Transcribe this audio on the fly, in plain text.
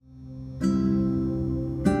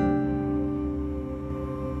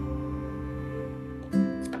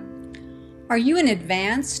Are you an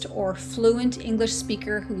advanced or fluent English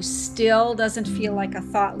speaker who still doesn't feel like a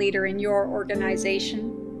thought leader in your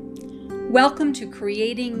organization? Welcome to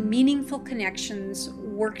Creating Meaningful Connections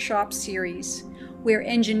workshop series, where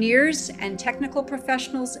engineers and technical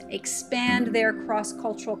professionals expand their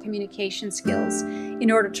cross-cultural communication skills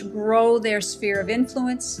in order to grow their sphere of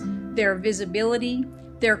influence, their visibility,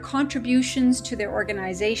 their contributions to their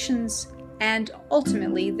organizations, and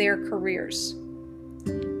ultimately their careers.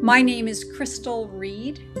 My name is Crystal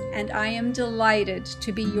Reed, and I am delighted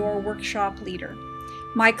to be your workshop leader.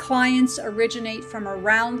 My clients originate from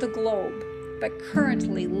around the globe, but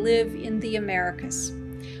currently live in the Americas.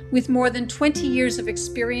 With more than 20 years of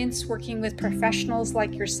experience working with professionals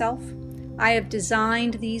like yourself, I have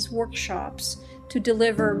designed these workshops to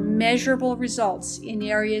deliver measurable results in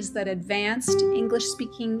areas that advanced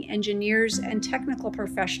English-speaking engineers and technical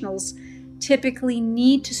professionals typically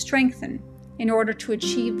need to strengthen in order to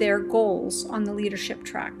achieve their goals on the leadership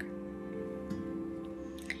track.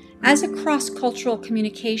 As a cross-cultural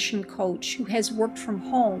communication coach who has worked from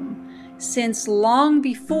home since long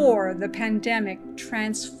before the pandemic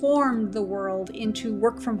transformed the world into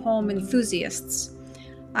work-from-home enthusiasts,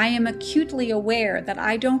 I am acutely aware that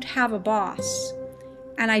I don't have a boss,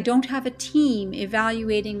 and I don't have a team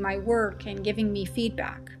evaluating my work and giving me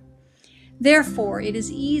feedback. Therefore, it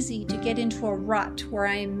is easy to get into a rut where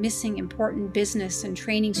I am missing important business and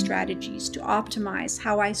training strategies to optimize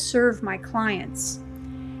how I serve my clients.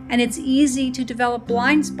 And it's easy to develop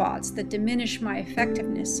blind spots that diminish my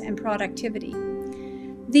effectiveness and productivity.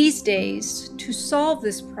 These days, to solve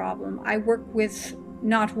this problem, I work with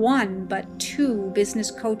not one, but two business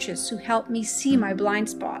coaches who help me see my blind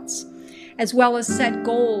spots, as well as set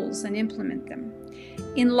goals and implement them.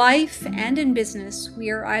 In life and in business, we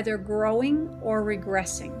are either growing or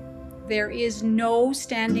regressing. There is no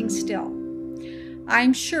standing still.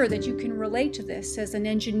 I'm sure that you can relate to this as an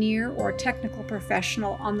engineer or technical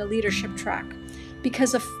professional on the leadership track,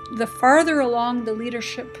 because the farther along the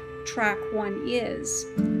leadership track one is,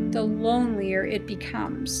 the lonelier it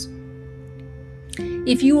becomes.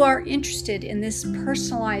 If you are interested in this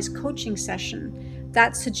personalized coaching session,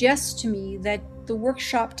 that suggests to me that the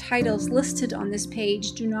workshop titles listed on this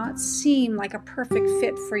page do not seem like a perfect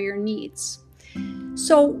fit for your needs.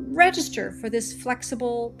 So register for this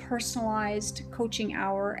flexible, personalized coaching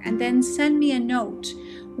hour and then send me a note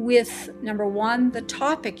with, number one, the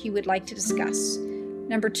topic you would like to discuss,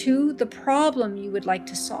 number two, the problem you would like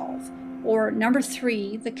to solve, or number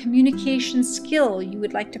three, the communication skill you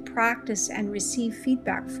would like to practice and receive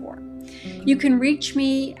feedback for. You can reach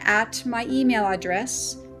me at my email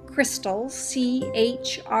address, Crystal, C-H-R-I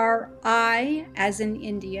as in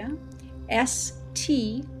India,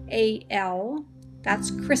 S-T-A-L,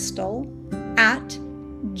 that's Crystal, at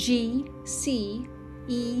gcesl.ca.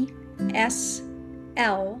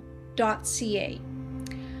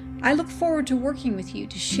 I look forward to working with you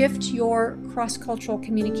to shift your cross-cultural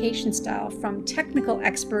communication style from technical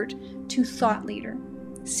expert to thought leader.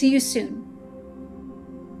 See you soon.